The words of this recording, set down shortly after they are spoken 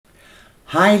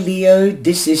Hi Leo,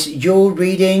 this is your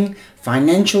reading,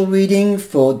 financial reading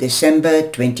for December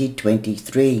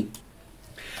 2023.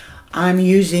 I'm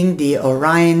using the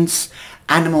Orion's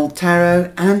Animal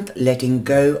Tarot and Letting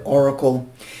Go Oracle.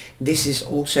 This is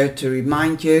also to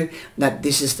remind you that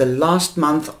this is the last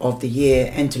month of the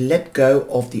year and to let go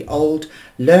of the old,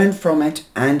 learn from it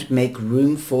and make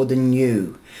room for the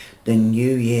new. The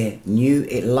new year, new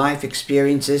life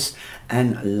experiences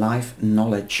and life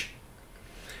knowledge.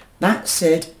 That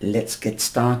said, let's get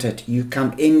started. You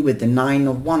come in with the Nine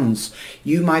of Wands.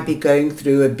 You might be going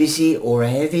through a busy or a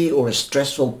heavy or a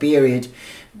stressful period,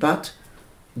 but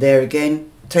there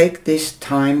again, take this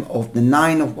time of the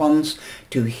Nine of Wands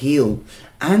to heal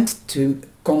and to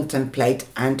contemplate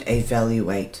and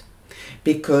evaluate.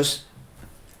 Because,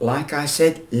 like I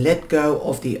said, let go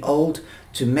of the old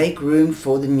to make room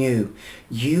for the new.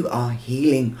 You are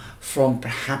healing from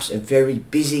perhaps a very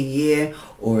busy year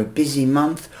or a busy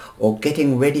month or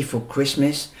getting ready for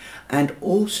Christmas, and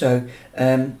also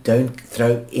don't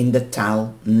throw in the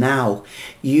towel now.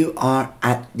 You are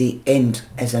at the end,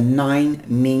 as a 9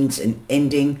 means an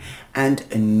ending and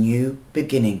a new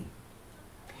beginning.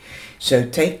 So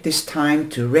take this time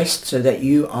to rest so that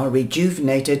you are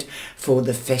rejuvenated for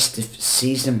the festive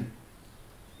season.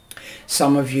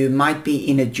 Some of you might be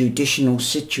in a judicial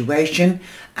situation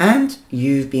and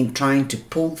you've been trying to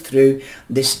pull through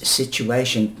this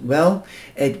situation. Well,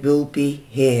 it will be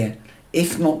here.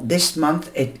 If not this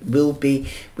month, it will be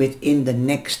within the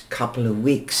next couple of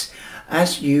weeks,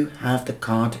 as you have the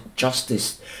card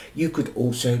Justice. You could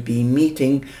also be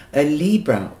meeting a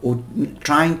Libra or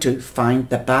trying to find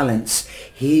the balance,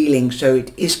 healing. So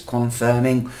it is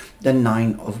confirming the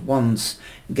Nine of Wands,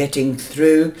 getting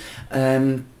through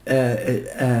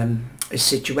a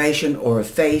situation or a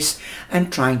phase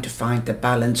and trying to find the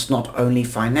balance, not only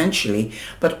financially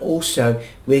but also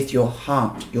with your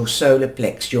heart, your solar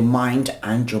plex, your mind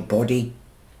and your body.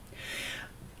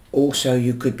 Also,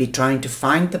 you could be trying to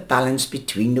find the balance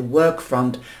between the work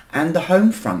front and the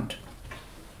home front,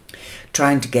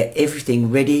 trying to get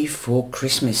everything ready for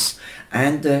Christmas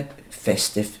and the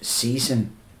festive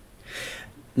season.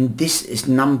 This is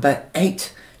number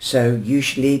 8. So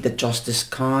usually the Justice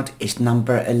card is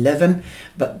number 11,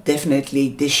 but definitely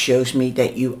this shows me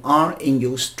that you are in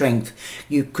your strength.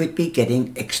 You could be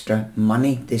getting extra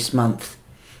money this month.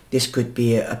 This could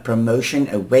be a promotion,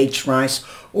 a wage rise,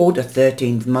 or the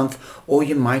 13th month, or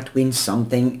you might win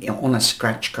something on a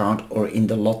scratch card or in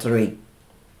the lottery.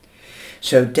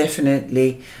 So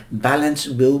definitely balance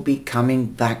will be coming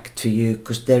back to you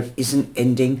because there is an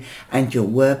ending and you're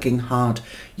working hard.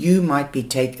 You might be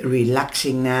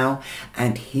relaxing now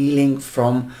and healing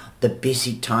from the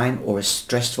busy time or a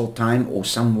stressful time or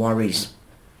some worries.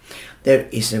 There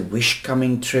is a wish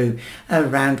coming true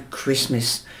around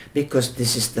Christmas because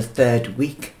this is the 3rd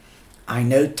week. I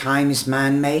know time is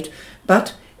man-made,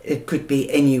 but it could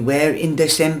be anywhere in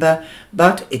December,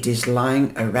 but it is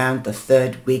lying around the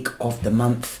 3rd week of the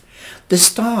month. The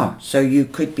star, so you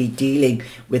could be dealing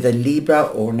with a Libra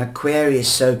or an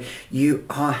Aquarius, so you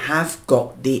have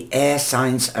got the air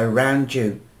signs around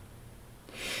you.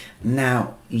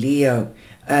 Now, Leo,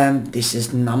 this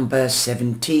is number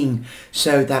 17,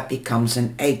 so that becomes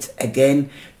an 8.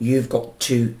 Again, you've got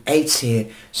 2 8s here,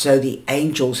 so the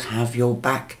angels have your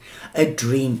back. A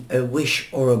dream, a wish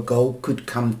or a goal could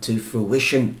come to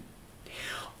fruition.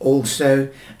 Also,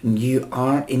 you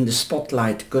are in the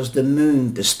spotlight because the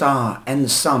moon, the star and the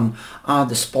sun are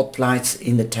the spotlights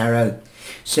in the tarot.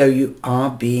 So you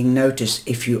are being noticed.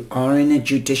 If you are in a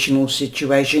judicial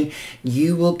situation,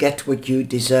 you will get what you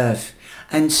deserve,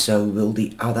 and so will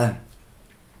the other.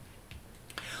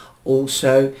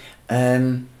 Also,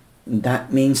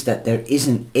 that means that there is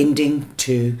an ending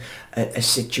to a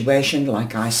situation.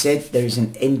 Like I said, there is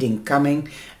an ending coming,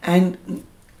 and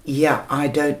yeah, I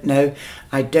don't know,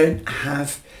 I don't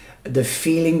have the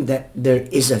feeling that there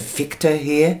is a victor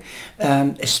here,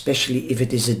 especially if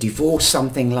it is a divorce,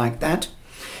 something like that.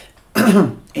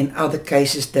 In other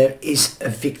cases there is a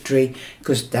victory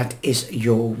because that is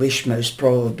your wish most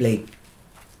probably,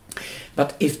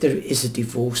 but if there is a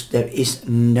divorce, there is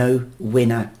no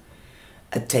winner.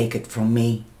 Take it from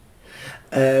me,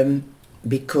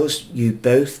 because you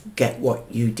both get what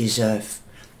you deserve.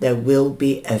 There will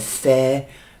be a fair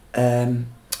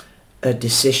a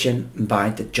decision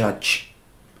by the judge.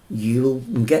 You'll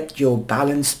get your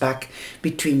balance back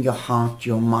between your heart,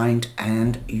 your mind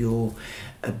and your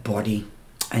body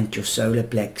and your solar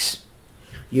plex.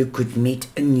 You could meet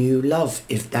a new love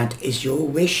if that is your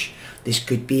wish. This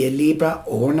could be a Libra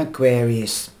or an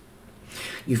Aquarius.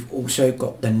 You've also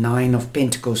got the Nine of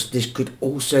Pentacles. This could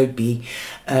also be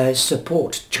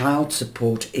support, child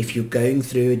support, if you're going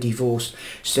through a divorce.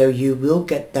 So you will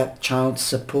get that child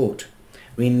support.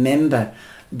 Remember,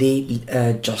 the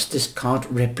Justice card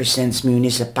represents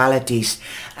municipalities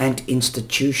and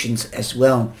institutions as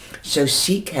well. So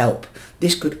seek help.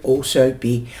 This could also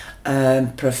be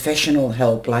professional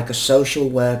help, like a social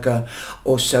worker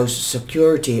or social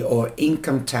security or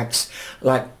income tax,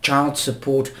 like child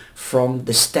support from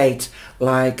the state,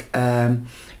 like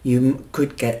you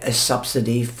could get a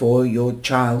subsidy for your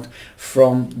child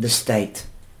from the state.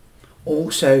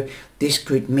 Also, this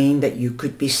could mean that you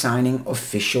could be signing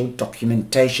official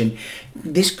documentation.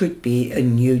 This could be a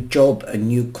new job, a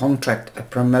new contract, a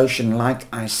promotion, like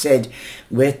I said.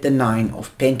 With the Nine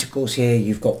of Pentacles here,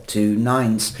 you've got 2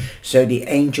 nines. So the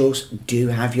angels do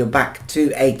have your back. 2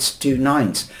 8s, 2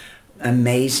 9s.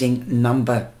 Amazing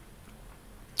number.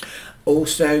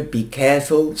 Also, be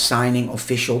careful signing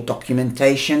official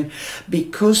documentation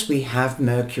because we have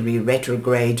Mercury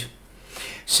retrograde.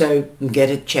 So get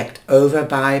it checked over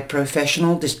by a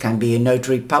professional. This can be a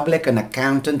notary public, an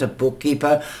accountant, a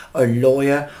bookkeeper, a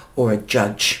lawyer, or a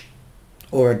judge,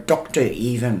 or a doctor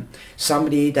even.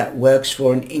 Somebody that works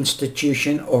for an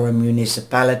institution or a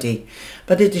municipality.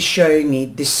 But it is showing me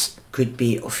this could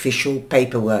be official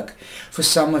paperwork. For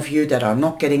some of you that are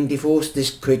not getting divorced,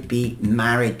 this could be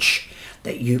marriage.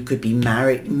 That you could be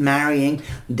marrying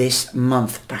this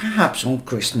month, perhaps on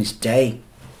Christmas Day.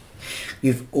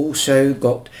 You've also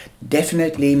got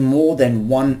definitely more than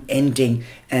one ending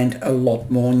and a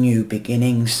lot more new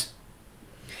beginnings.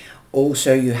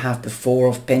 Also, you have the Four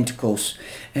of Pentacles.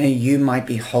 You might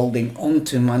be holding on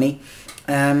to money.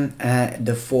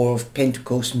 The Four of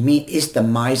Pentacles is the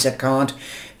miser card,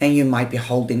 and you might be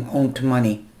holding on to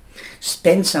money.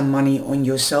 Spend some money on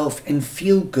yourself and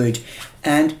feel good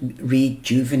and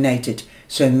rejuvenated.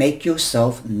 So make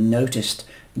yourself noticed.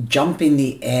 Jump in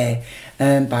the air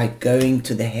by going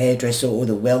to the hairdresser or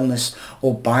the wellness,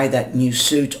 or buy that new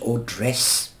suit or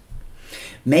dress.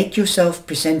 Make yourself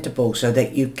presentable so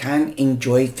that you can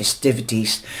enjoy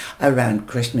festivities around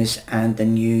Christmas and the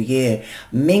New Year.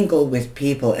 Mingle with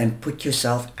people and put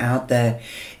yourself out there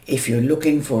if you're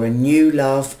looking for a new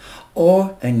love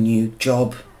or a new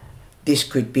job. This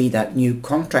could be that new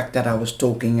contract that I was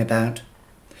talking about.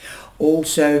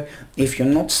 Also, if you're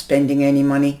not spending any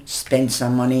money, spend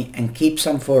some money and keep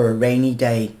some for a rainy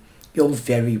day. You're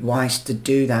very wise to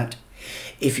do that.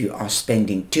 If you are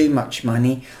spending too much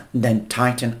money, then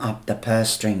tighten up the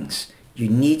purse strings. You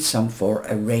need some for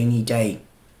a rainy day.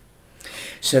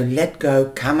 So let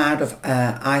go, come out of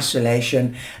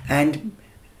isolation and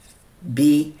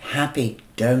be happy.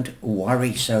 Don't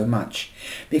worry so much,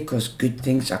 because good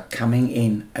things are coming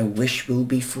in. A wish will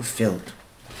be fulfilled.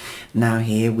 Now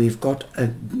here we've got a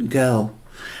girl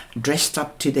dressed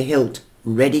up to the hilt,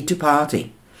 ready to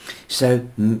party. So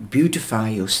beautify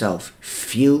yourself,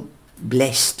 feel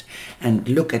blessed, and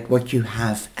look at what you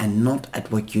have and not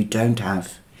at what you don't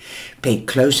have. Pay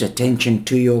close attention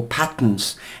to your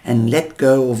patterns and let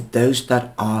go of those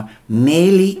that are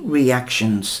merely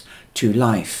reactions to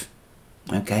life.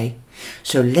 Okay?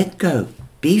 So let go,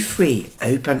 be free,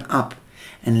 open up,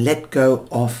 and let go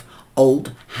of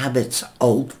old habits,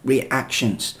 old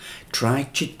reactions. Try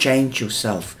to change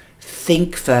yourself.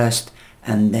 Think first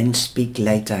and then speak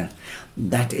later.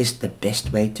 That is the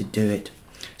best way to do it.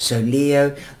 So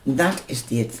Leo, that is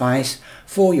the advice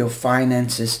for your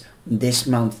finances this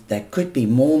month. There could be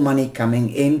more money coming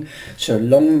in, so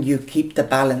long you keep the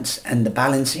balance and the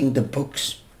balancing the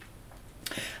books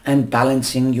and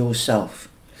balancing yourself.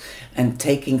 And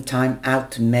taking time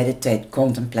out to meditate,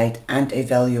 contemplate and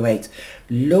evaluate.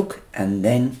 Look and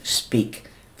then speak.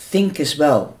 Think as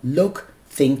well. Look,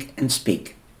 think and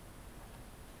speak.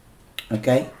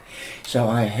 Okay? So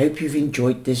I hope you've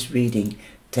enjoyed this reading.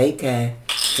 Take care,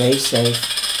 stay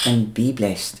safe and be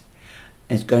blessed.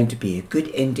 It's going to be a good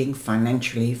ending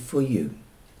financially for you.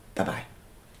 Bye-bye.